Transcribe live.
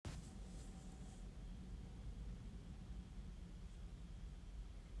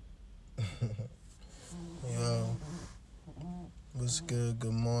What's good?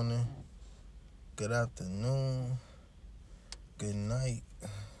 Good morning. Good afternoon. Good night.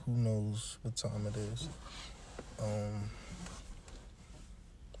 Who knows what time it is? Um,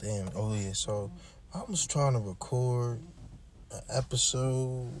 Damn. Oh yeah. So I was trying to record an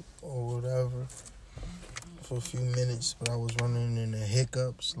episode or whatever for a few minutes, but I was running into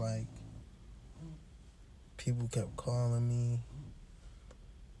hiccups. Like people kept calling me.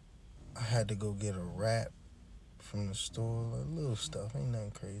 I had to go get a wrap from the store, like little stuff, ain't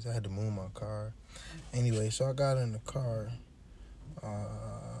nothing crazy. I had to move my car. Anyway, so I got in the car,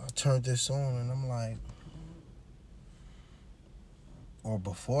 I turned this on, and I'm like, or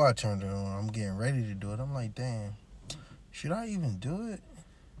before I turned it on, I'm getting ready to do it. I'm like, damn, should I even do it?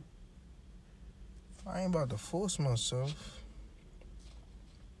 I ain't about to force myself.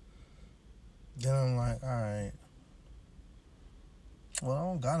 Then I'm like, alright, well, I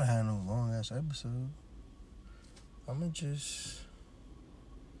don't gotta have no long ass episode. I'ma just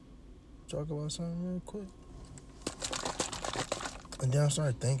talk about something real quick. And then I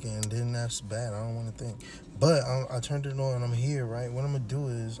started thinking, and then that's bad. I don't want to think. But I turned it on, and I'm here, right? What I'm going to do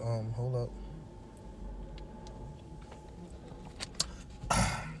is, hold up.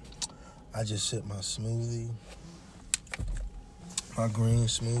 I just sip my smoothie, my green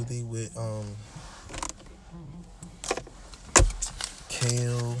smoothie with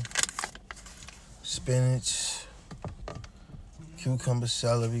kale, spinach, cucumber,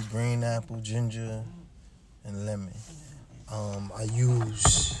 celery, green apple, ginger, and lemon. I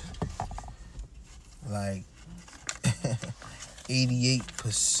use like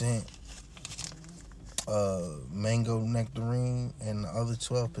 88% mango nectarine, and the other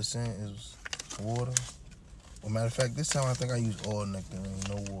 12% is water. Well, matter of fact, this time I think I used all nectarine,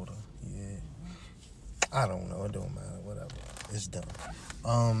 no water. Yeah, I don't know. It don't matter. Whatever. It's done.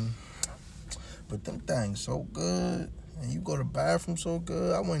 But them things so good, and you go to the bathroom so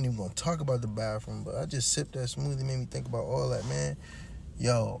good. I wasn't even gonna talk about the bathroom, but I just sipped that smoothie, made me think about all that, man.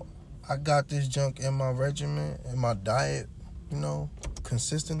 Yo, I got this junk in my regimen, in my diet,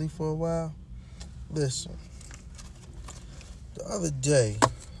 consistently for a while. Listen, the other day,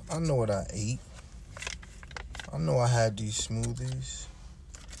 I know what I ate. I know I had these smoothies.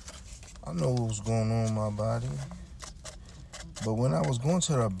 I know what was going on in my body. But when I was going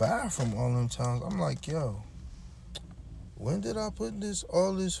to the bathroom all them times, I'm like, yo, when did I put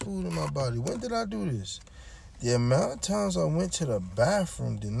all this food in my body? When did I do this? The amount of times I went to the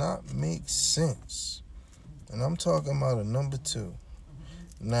bathroom did not make sense. And I'm talking about a number 2.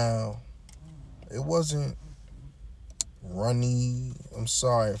 Now, it wasn't runny. I'm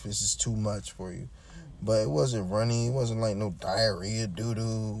sorry if this is too much for you. But it wasn't runny. It wasn't like no diarrhea, doo-doo.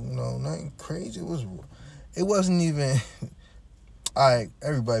 Nothing crazy. It wasn't even... All right,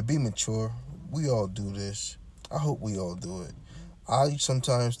 everybody, be mature. We all do this. I hope we all do it. I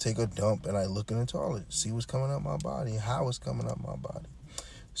sometimes take a dump and I look in the toilet, see what's coming out my body, how it's coming out my body.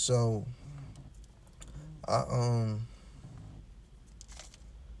 So, I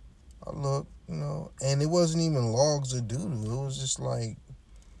look, and it wasn't even logs of doo-doo. It was just like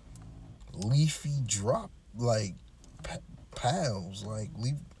leafy drop, like piles, like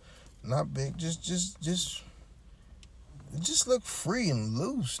leaf, not big, just look free and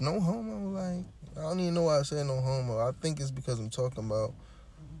loose. No homo, like, I don't even know why I said no homo. I think it's because I'm talking about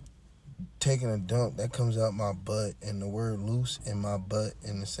taking a dump that comes out my butt and the word loose and my butt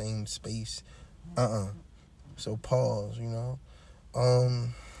in the same space. So pause,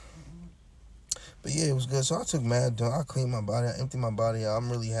 But yeah, it was good. So I took mad dump. I cleaned my body. I emptied my body out. I'm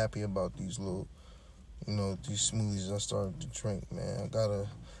really happy about these little, these smoothies I started to drink, man.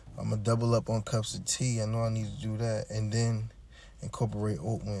 I'm going to double up on cups of tea. I know I need to do that. And then incorporate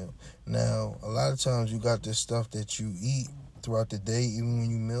oatmeal. Now, a lot of times you got this stuff that you eat throughout the day, even when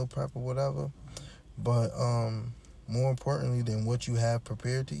you meal prep or whatever. But more importantly than what you have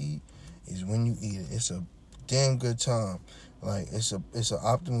prepared to eat is when you eat it. It's a damn good time. Like, it's an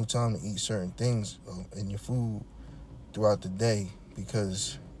optimal time to eat certain things in your food throughout the day,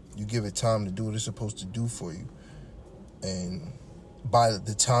 because you give it time to do what it's supposed to do for you, and by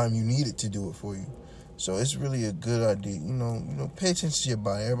the time you need it to do it for you. So it's really a good idea. Pay attention to your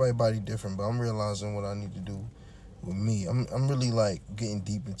body. Everybody's body different, but I'm realizing what I need to do with me. I'm really like getting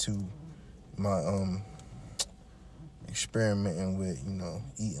deep into my experimenting with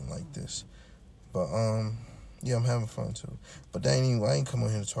eating like this. But yeah, I'm having fun too. But that I ain't come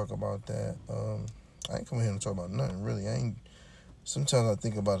on here to talk about that. I ain't come here to talk about nothing really. Sometimes I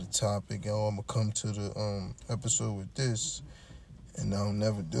think about a topic, and I'm gonna come to the episode with this, and I'll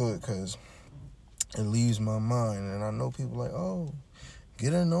never do it because it leaves my mind. And I know people like, oh,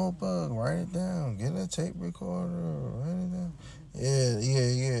 get a notebook, write it down, get a tape recorder, write it down.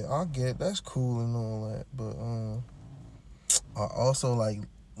 Yeah. I get it. That's cool and all that, but I also like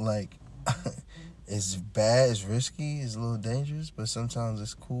it's bad, it's risky, it's a little dangerous, but sometimes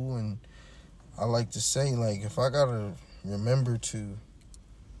it's cool. And I like to say, like, if I gotta remember to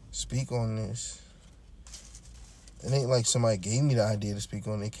speak on this, it ain't like somebody gave me the idea to speak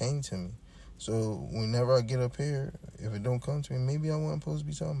on it. It came to me. So whenever I get up here, if it don't come to me, maybe I wasn't supposed to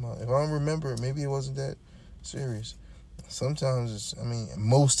be talking about it. If I don't remember it, maybe it wasn't that serious. Sometimes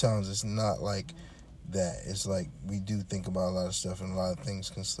most times it's not like that. It's like we do think about a lot of stuff, and a lot of things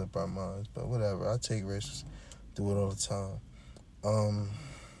can slip our minds. But whatever, I take risks, do it all the time.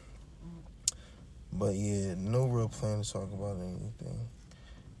 But yeah, no real plan to talk about anything.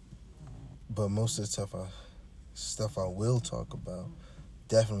 But most of the stuff I will talk about,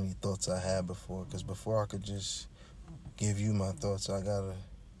 definitely thoughts I had before. Because before I could just give you my thoughts, I gotta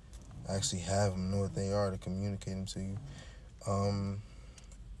actually have them, know what they are, to communicate them to you.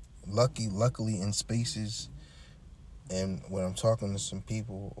 Luckily in spaces and when I'm talking to some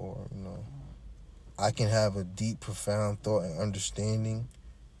people, or I can have a deep, profound thought and understanding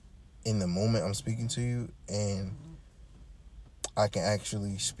in the moment I'm speaking to you, and I can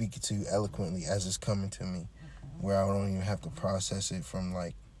actually speak it to you eloquently as it's coming to me, where I don't even have to process it from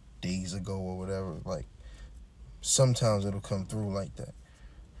like days ago or whatever. Like sometimes it'll come through like that.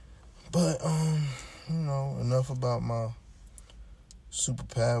 But enough about my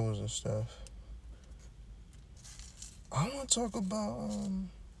superpowers and stuff. I want to talk about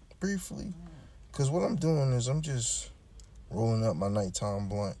briefly, because what I'm doing is I'm just rolling up my nighttime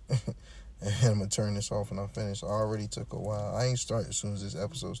blunt. And I'm going to turn this off when I'm finished. I already took a while. I ain't started as soon as this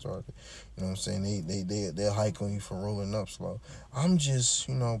episode started. You know what I'm saying? They'll hike on you for rolling up slow. I'm just,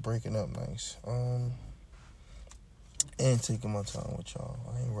 breaking up nice. And taking my time with y'all.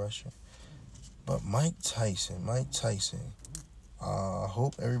 I ain't rushing. But Mike Tyson. I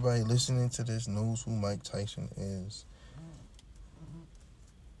hope everybody listening to this knows who Mike Tyson is.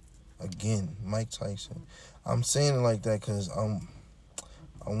 Again, Mike Tyson. I'm saying it like that because I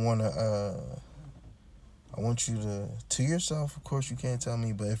want you to yourself, of course you can't tell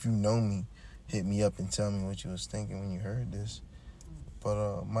me, but if you know me, hit me up and tell me what you was thinking when you heard this.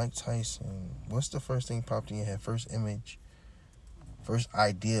 But Mike Tyson, what's the first thing popped in your head? First image, first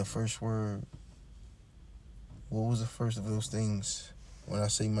idea, first word. What was the first of those things when I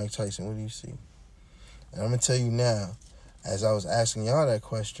say Mike Tyson? What do you see? And I'm going to tell you now, as I was asking y'all that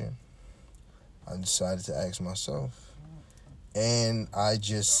question, I decided to ask myself. And I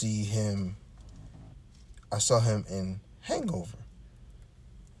just see him. I saw him in Hangover.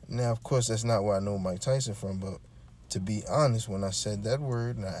 Now, of course, that's not where I know Mike Tyson from, but to be honest, when I said that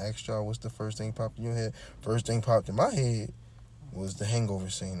word and I asked y'all what's the first thing popped in your head, first thing popped in my head was the Hangover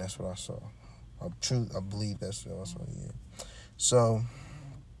scene. That's what I saw. I believe that's what I saw, yeah. So,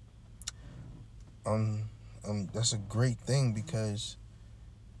 that's a great thing, because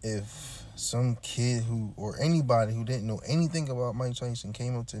if some kid or anybody who didn't know anything about Mike Tyson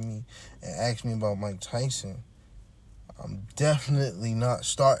came up to me and asked me about Mike Tyson, I'm definitely not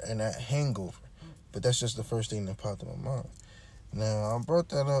starting at Hangover. But that's just the first thing that popped in my mind. Now, I brought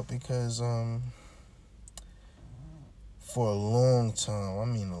that up because for a long time,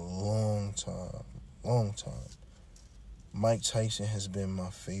 Mike Tyson has been my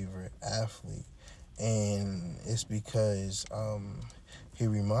favorite athlete. And it's because he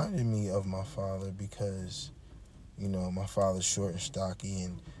reminded me of my father, because, my father's short and stocky,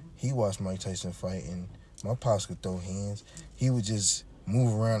 and he watched Mike Tyson fight, and my pops could throw hands. He would just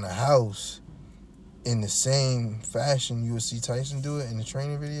move around the house in the same fashion you would see Tyson do it in the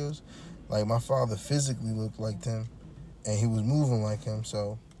training videos. Like, my father physically looked like him, and he was moving like him,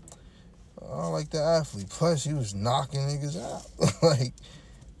 so I like the athlete. Plus, he was knocking niggas out.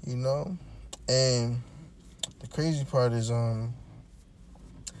 And the crazy part is,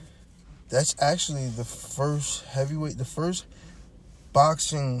 that's actually the first heavyweight, the first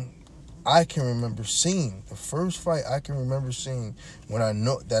boxing I can remember seeing. The first fight I can remember seeing when I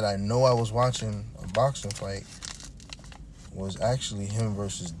know I was watching a boxing fight was actually him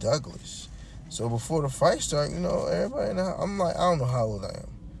versus Douglas. So before the fight started, everybody, I'm like, I don't know how old I am.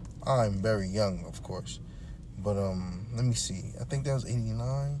 I'm very young, of course. But let me see. I think that was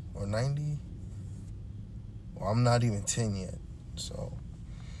 89 or 90. Well, I'm not even 10 yet. So,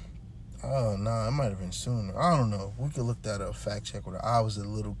 it might have been sooner. I don't know. We could look that up, fact check with her. I was a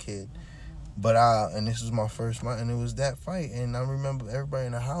little kid. But and this was my first fight, and it was that fight. And I remember everybody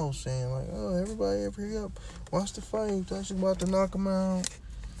in the house saying, like, oh, everybody hurry up. Watch the fight. Tyson about to knock him out.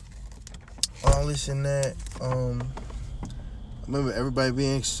 All this and that. I remember everybody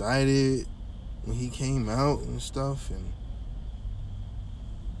being excited when he came out and stuff. And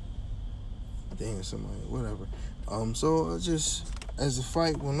damn somebody, whatever. So just as the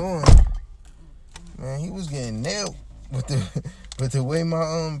fight went on, man, he was getting nailed with the way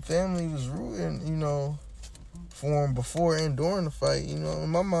my family was rooting, for him before and during the fight. In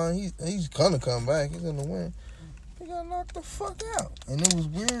my mind, he's gonna come back. He's gonna win. He got knocked the fuck out, and it was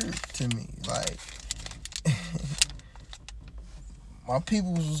weird to me. Like, my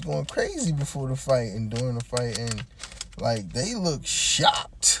people was going crazy before the fight and during the fight, and like they looked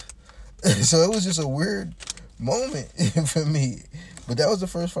shocked. So it was just a weird moment for me. But that was the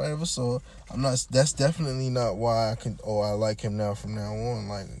first fight I ever saw. That's definitely not why I like him now from now on.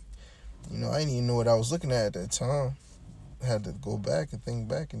 Like, I didn't even know what I was looking at that time. I had to go back and think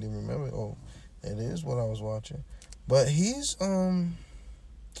back and then remember, it is what I was watching. But he's my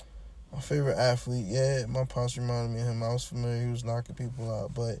favorite athlete. Yeah, my pops reminded me of him. I was familiar. He was knocking people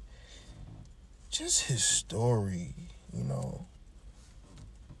out. But just his story,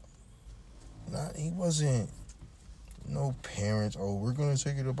 he wasn't no parents. Oh, we're going to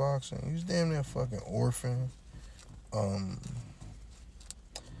take you to boxing. He was damn near fucking orphan.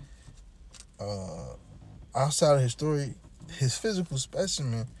 Outside of his story, his physical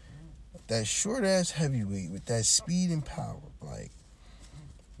specimen, that short ass heavyweight with that speed and power, like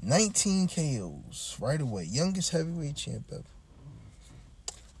 19 KOs right away, youngest heavyweight champ ever.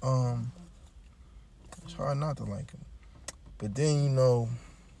 It's hard not to like him. But then you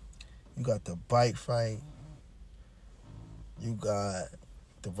got the bike fight. You got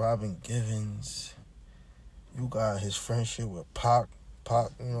the Robin Givens. You got his friendship with Pac. Pac,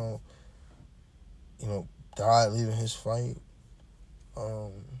 died leaving his fight.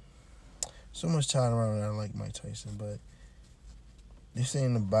 So much time around that I like Mike Tyson, but this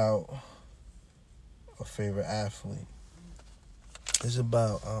ain't about a favorite athlete. It's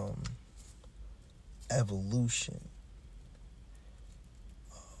about evolution.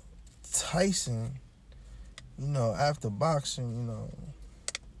 Tyson, after boxing,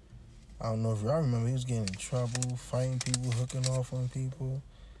 I don't know if y'all remember, he was getting in trouble, fighting people, hooking off on people,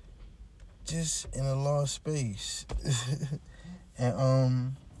 just in a lost space.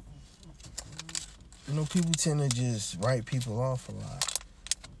 And, people tend to just write people off a lot,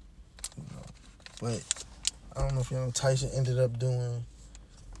 But I don't know if y'all know, Tyson ended up doing,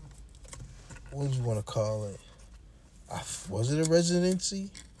 what do you want to call it? Was it a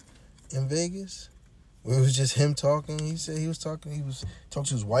residency in Vegas? Where it was just him talking. He said he was talking to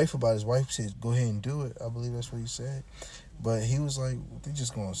his wife about it. His wife said, go ahead and do it. I believe that's what he said. But he was like, they're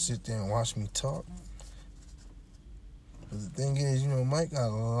just going to sit there and watch me talk. But the thing is, Mike got a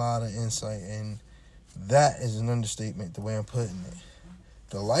lot of insight, and that is an understatement, the way I'm putting it.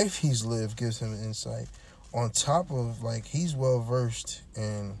 The life he's lived gives him insight. On top of, he's well-versed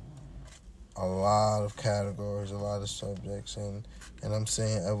in a lot of categories, a lot of subjects, and I'm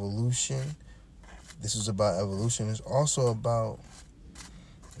saying evolution. This is about evolution. It's also about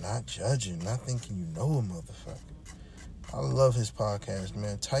not judging, not thinking you know a motherfucker. I love his podcast,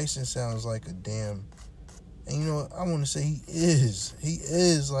 man. Tyson sounds like a damn... And I want to say he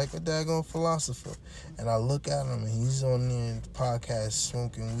is like a daggone philosopher. And I look at him, and he's on there in the podcast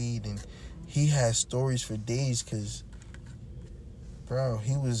smoking weed, and he has stories for days because, bro,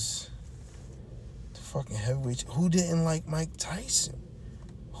 he was the fucking heavyweight. Who didn't like Mike Tyson?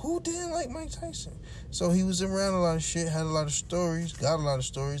 Who didn't like Mike Tyson? So he was around a lot of shit, had a lot of stories, got a lot of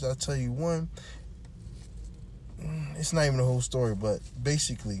stories. I'll tell you one. It's not even the whole story, but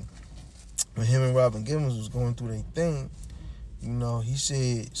basically, when him and Robin Givens was going through their thing, he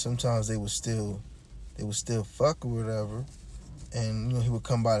said sometimes they would still fuck or whatever, and he would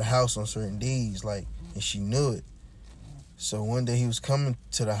come by the house on certain days, and she knew it. So one day he was coming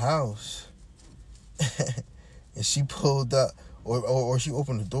to the house, and she pulled up, or she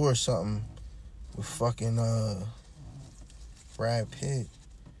opened the door or something with fucking Brad Pitt,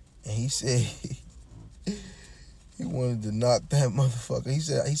 and he said he wanted to knock that motherfucker. He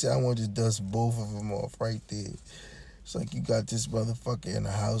said I want to dust both of them off right there. It's like, you got this motherfucker in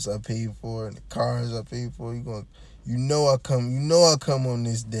the house I paid for and the cars I paid for. I'll come on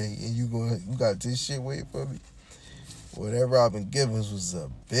this day, and you got this shit waiting for me. Well, that Robin Givens was a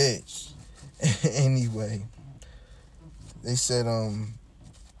bitch. Anyway, they said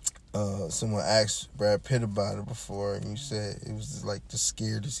someone asked Brad Pitt about it before, and he said it was just the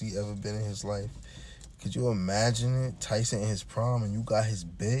scariest he ever been in his life. Could you imagine it? Tyson in his prime, and you got his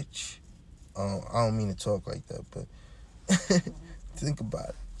bitch. I don't mean to talk like that, but think about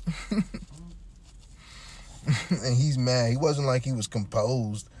it. And he's mad. He wasn't like he was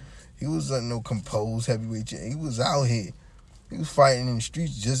composed. He wasn't no composed heavyweight. He was out here. He was fighting in the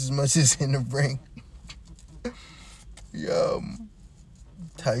streets just as much as in the ring.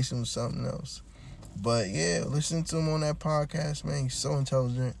 Tyson was something else. But yeah, listen to him on that podcast, man. He's so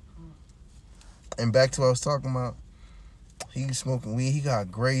intelligent. And back to what I was talking about, he's smoking weed. He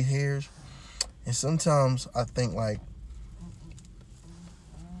got gray hairs. And sometimes I think, like,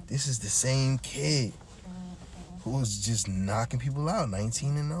 this is the same kid who was just knocking people out,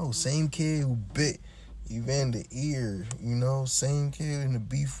 19-0. Same kid who bit Evander ear, you know? Same kid in the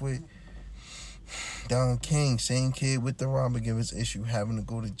beef with Don King. Same kid with the Robert Givens issue, having to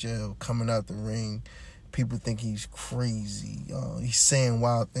go to jail, coming out the ring. People think he's crazy. He's saying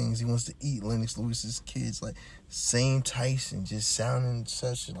wild things. He wants to eat Lennox Lewis's kids. Like, same Tyson, just sounding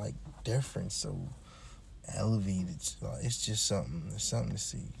such, like, different, so elevated. It's just something. It's something to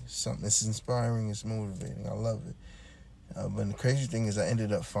see. Something that's inspiring. It's motivating. I love it. But the crazy thing is I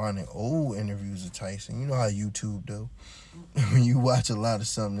ended up finding old interviews of Tyson. You know how YouTube do. When you watch a lot of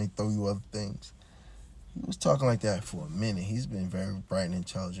something, they throw you other things. He was talking like that for a minute. He's been very bright and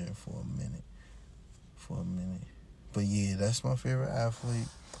intelligent for a minute. But yeah, that's my favorite athlete.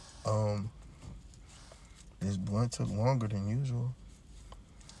 This blunt took longer than usual.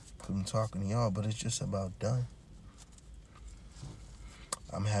 I'm talking to y'all, but it's just about done.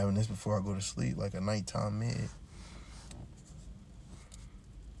 I'm having this before I go to sleep, like a nighttime mid.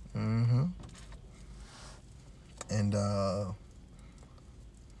 And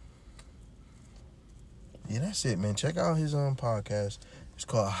yeah, that's it, man. Check out his own podcast. It's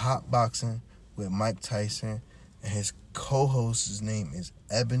called Hot Boxing with Mike Tyson, and his co-host, his name is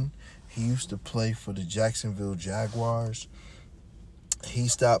Eben. He used to play for the Jacksonville Jaguars. He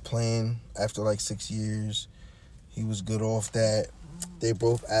stopped playing after like 6 years. He was good off that. They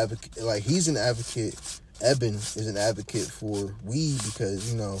both advocate, like, he's an advocate. Eben is an advocate for weed because,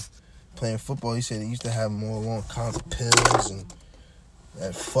 you know, playing football, he said he used to have more long kinds of pills and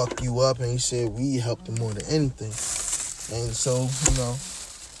that fuck you up, and he said weed helped him more than anything. And so, you know,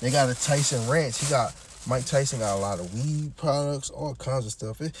 they got a Tyson Ranch. Mike Tyson got a lot of weed products, all kinds of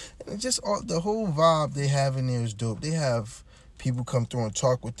stuff. And it's just the whole vibe they have in there is dope. They have people come through and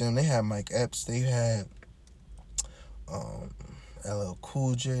talk with them. They had Mike Epps. They had LL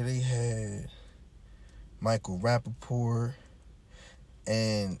Cool J. They had Michael Rappaport.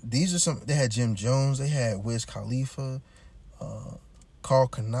 And they had Jim Jones. They had Wiz Khalifa. Carl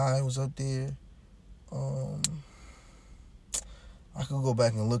Kanai was up there. I could go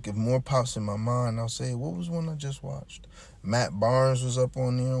back and look. If more pops in my mind, I'll say, what was one I just watched? Matt Barnes was up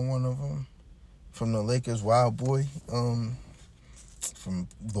on there, one of them. From the Lakers, Wild Boy. From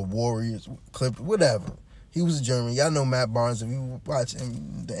the Warriors, Clip, whatever. He was a German. Y'all know Matt Barnes. If you watch the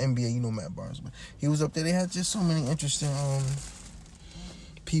NBA, you know Matt Barnes. But he was up there. They had just so many interesting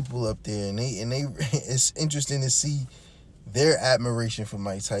people up there. And they it's interesting to see their admiration for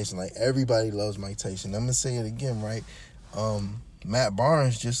Mike Tyson. Like, everybody loves Mike Tyson. I'm going to say it again, right? Matt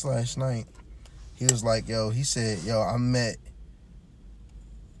Barnes, just last night, he was like, he said,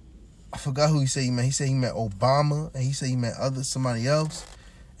 I forgot who he said he met. He said he met Obama, and he said he met somebody else,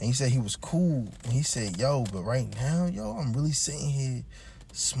 and he said he was cool. And he said, but right now, I'm really sitting here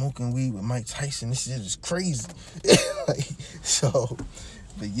smoking weed with Mike Tyson. This shit is crazy.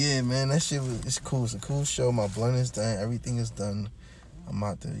 But yeah, man, that shit it's cool. It's a cool show. My blunt is done. Everything is done. I'm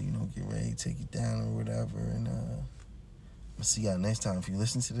about to, get ready to take it down or whatever, and I'll see y'all next time. If you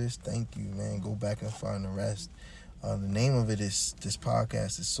listen to this, thank you, man. Go back and find the rest. The name of it is, this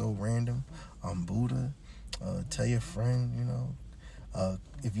podcast is So Random. I'm Buddha. Tell your friend,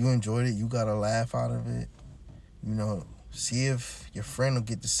 if you enjoyed it, you got a laugh out of it. See if your friend will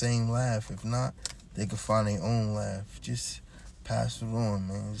get the same laugh. If not, they can find their own laugh. Just pass it on,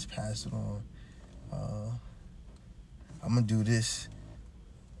 man. Just pass it on. I'm going to do this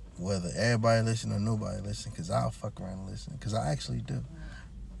whether everybody listen or nobody listen, because I'll fuck around and listen, because I actually do.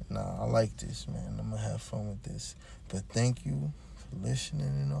 I like this, man. I'm going to have fun with this. But thank you for listening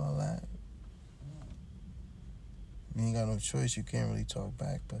and all that. You ain't got no choice. You can't really talk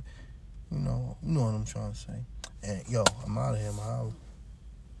back, but you know what I'm trying to say. And, I'm out of here, man.